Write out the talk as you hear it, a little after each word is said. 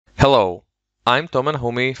Hello, I'm Tom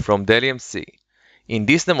Humi from Dell EMC. In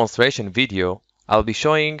this demonstration video, I'll be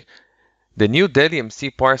showing the new Dell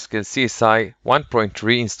EMC PowerScale CSI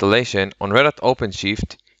 1.3 installation on RedHat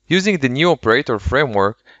OpenShift using the new operator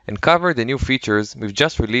framework and cover the new features we've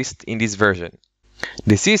just released in this version.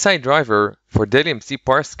 The CSI driver for Dell EMC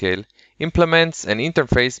PowerScale implements an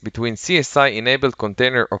interface between CSI-enabled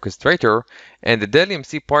container orchestrator and the Dell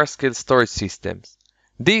EMC PowerScale storage systems.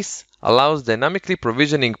 This allows dynamically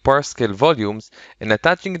provisioning PowerScale volumes and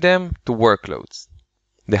attaching them to workloads.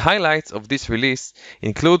 The highlights of this release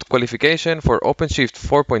include qualification for OpenShift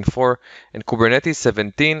 4.4 and Kubernetes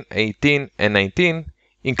 17, 18, and 19,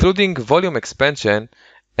 including volume expansion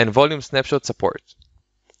and volume snapshot support.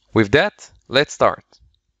 With that, let's start.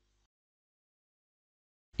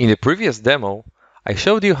 In the previous demo, I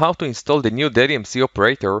showed you how to install the new Dell EMC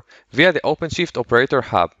operator via the OpenShift Operator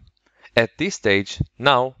Hub. At this stage,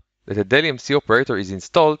 now that the Dell EMC operator is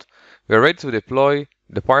installed, we are ready to deploy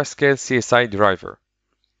the PowerScale CSI driver.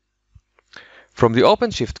 From the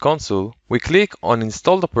OpenShift console, we click on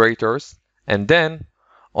Installed Operators and then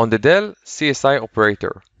on the Dell CSI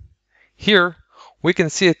operator. Here, we can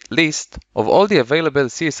see a list of all the available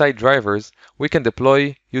CSI drivers we can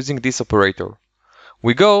deploy using this operator.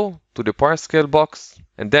 We go to the PowerScale box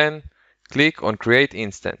and then click on Create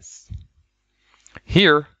Instance.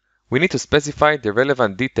 Here, we need to specify the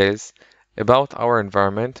relevant details about our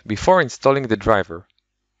environment before installing the driver.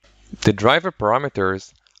 The driver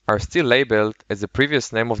parameters are still labeled as the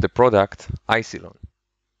previous name of the product, Isilon.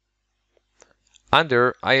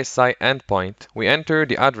 Under ISI endpoint, we enter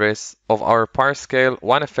the address of our PowerScale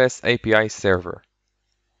OneFS API server.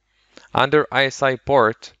 Under ISI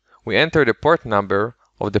port, we enter the port number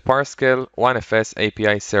of the PowerScale OneFS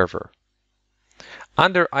API server.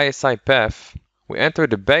 Under ISI path, we enter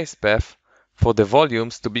the base path for the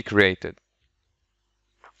volumes to be created.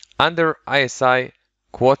 Under ISI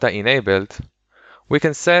quota enabled, we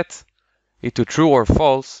can set it to true or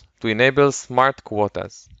false to enable smart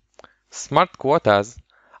quotas. Smart quotas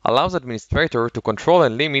allows administrator to control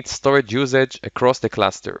and limit storage usage across the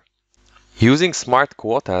cluster. Using smart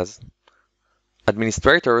quotas,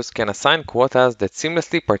 administrators can assign quotas that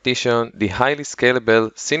seamlessly partition the highly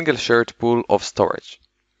scalable single shared pool of storage.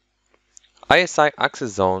 ISI access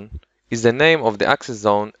zone is the name of the access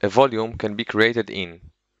zone a volume can be created in.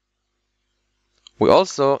 We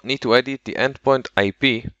also need to edit the endpoint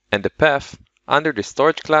IP and the path under the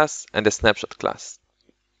storage class and the snapshot class.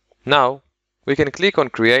 Now, we can click on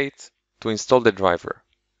Create to install the driver.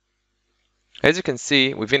 As you can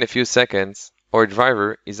see, within a few seconds, our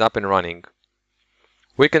driver is up and running.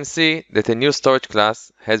 We can see that a new storage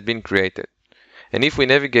class has been created. And if we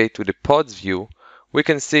navigate to the pods view, we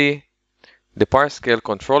can see the PowerScale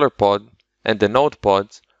controller pod and the node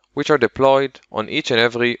pods, which are deployed on each and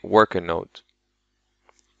every worker node.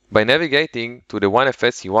 By navigating to the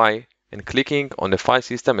OneFS UI and clicking on the File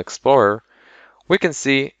System Explorer, we can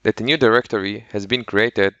see that a new directory has been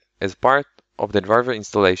created as part of the driver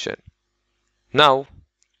installation. Now,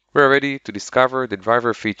 we are ready to discover the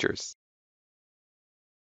driver features.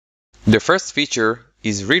 The first feature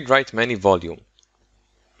is Read-Write Many Volume.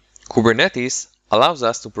 Kubernetes allows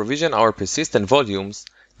us to provision our persistent volumes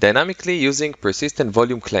dynamically using persistent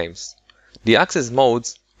volume claims. The access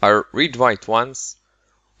modes are Read-Write Once,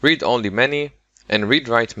 Read-Only Many, and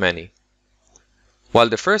Read-Write Many. While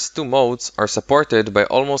the first two modes are supported by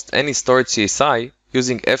almost any storage CSI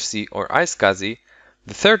using FC or iSCSI,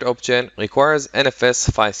 the third option requires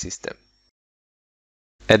NFS file system.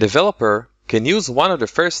 A developer can use one of the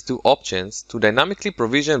first two options to dynamically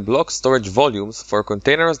provision block storage volumes for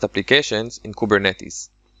containerized applications in Kubernetes.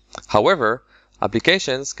 However,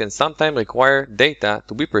 applications can sometimes require data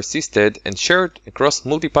to be persisted and shared across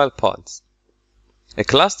multiple pods. A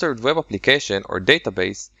clustered web application or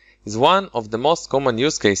database is one of the most common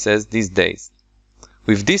use cases these days.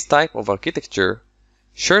 With this type of architecture,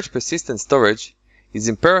 shared persistent storage is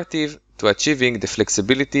imperative to achieving the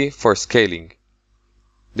flexibility for scaling.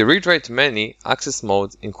 The Read-Write Many access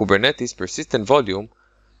mode in Kubernetes persistent volume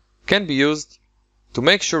can be used to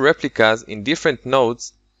make sure replicas in different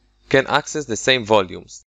nodes can access the same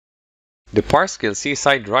volumes. The PowerScale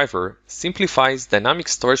CSI driver simplifies dynamic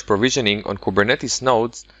storage provisioning on Kubernetes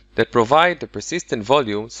nodes that provide the persistent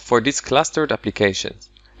volumes for these clustered applications.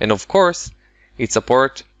 And of course, it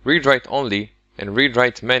supports Read-Write Only and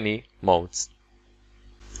Read-Write Many modes.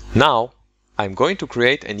 Now, I'm going to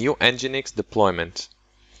create a new Nginx deployment.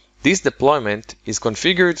 This deployment is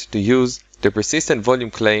configured to use the persistent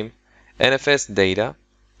volume claim NFS data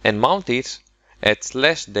and mount it at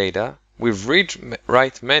 /data with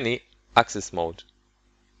Read-Write Many access mode.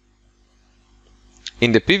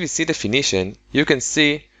 In the PVC definition, you can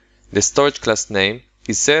see the storage class name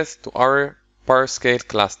is set to our PowerScale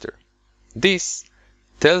cluster. This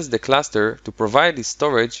tells the cluster to provide the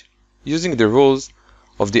storage using the rules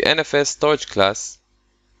of the NFS storage class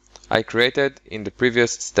I created in the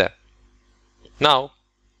previous step. Now,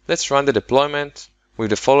 let's run the deployment with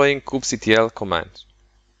the following kubectl command.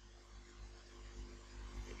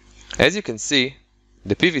 As you can see,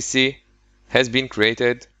 the PVC has been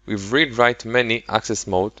created with read-write many access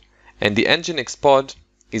mode, and the Nginx pod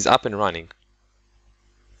is up and running.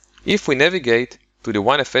 If we navigate to the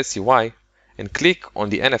OneFS UI and click on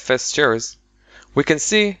the NFS shares, we can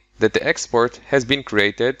see that the export has been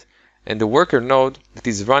created and the worker node that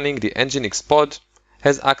is running the Nginx pod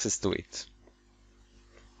has access to it.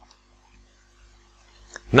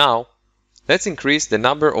 Now, let's increase the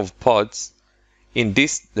number of pods in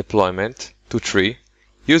this deployment to 3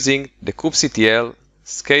 using the kubectl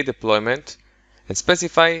scale deployment and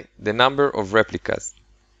specify the number of replicas.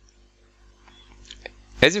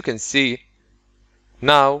 As you can see,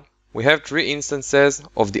 now we have 3 instances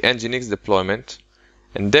of the Nginx deployment,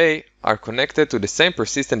 and they are connected to the same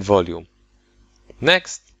persistent volume.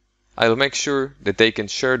 Next, I'll make sure that they can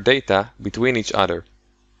share data between each other.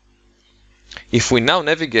 If we now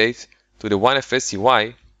navigate to the OneFS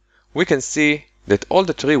UI, we can see that all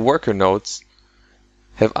the 3 worker nodes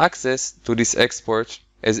have access to this export,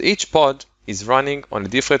 as each pod is running on a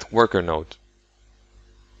different worker node.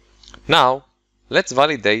 Now, let's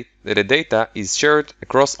validate that the data is shared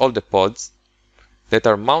across all the pods that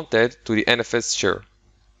are mounted to the NFS share.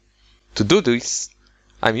 To do this,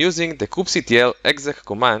 I'm using the kubectl exec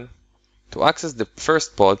command to access the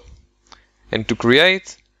first pod and to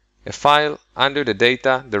create a file under the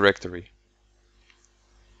data directory.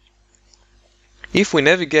 If we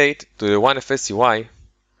navigate to the OneFS UI,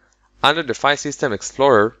 under the File System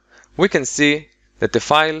Explorer, we can see that the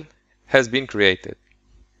file has been created.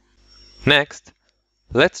 Next,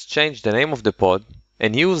 let's change the name of the pod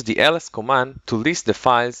and use the ls command to list the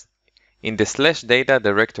files in the /data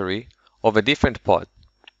directory of a different pod.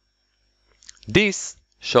 This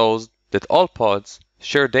shows that all pods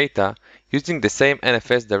share data using the same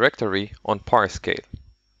NFS directory on PowerScale.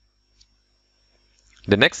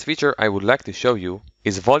 The next feature I would like to show you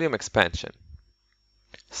is volume expansion.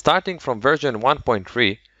 Starting from version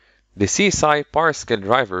 1.3, the CSI PowerScale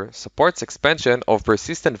driver supports expansion of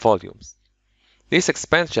persistent volumes. This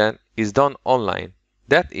expansion is done online,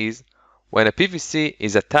 that is, when a PVC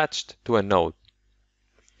is attached to a node.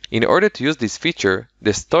 In order to use this feature,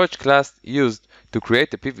 the storage class used to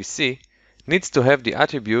create the PVC needs to have the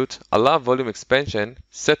attribute allow volume expansion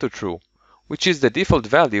set to true, which is the default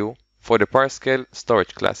value for the PowerScale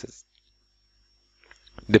storage classes.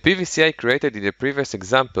 The PVC I created in the previous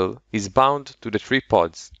example is bound to the 3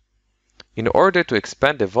 pods. In order to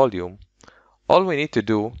expand the volume, all we need to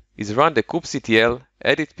do is run the kubectl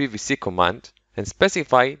edit PVC command and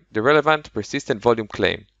specify the relevant persistent volume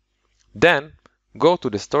claim. Then, go to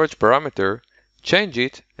the storage parameter, change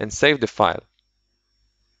it, and save the file.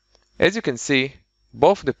 As you can see,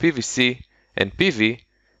 both the PVC and PV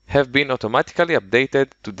have been automatically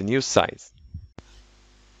updated to the new size.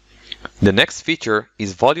 The next feature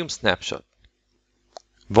is Volume Snapshot.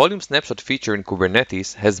 Volume Snapshot feature in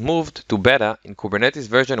Kubernetes has moved to beta in Kubernetes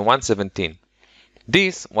version 1.17.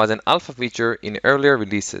 This was an alpha feature in earlier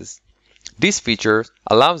releases. This feature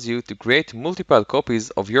allows you to create multiple copies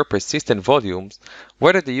of your persistent volumes,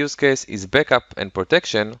 whether the use case is backup and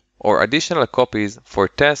protection or additional copies for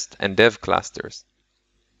test and dev clusters.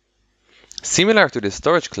 Similar to the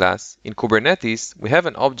storage class, in Kubernetes we have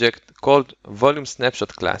an object called Volume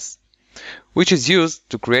Snapshot class, which is used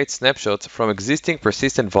to create snapshots from existing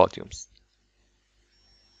persistent volumes.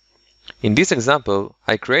 In this example,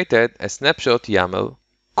 I created a snapshot YAML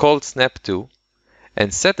called snap2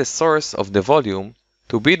 and set the source of the volume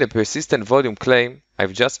to be the persistent volume claim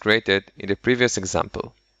I've just created in the previous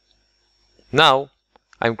example. Now,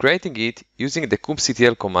 I'm creating it using the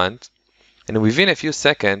kubectl command, and within a few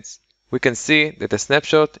seconds, we can see that the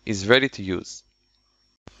snapshot is ready to use.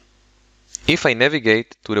 If I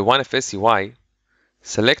navigate to the OneFS UI,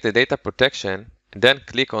 select the data protection, and then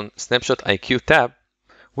click on Snapshot IQ tab,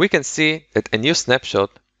 we can see that a new snapshot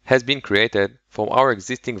has been created from our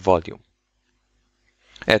existing volume.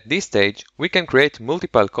 At this stage, we can create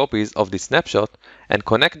multiple copies of the snapshot and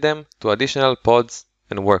connect them to additional pods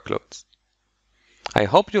and workloads. I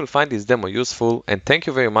hope you'll find this demo useful, and thank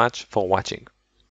you very much for watching.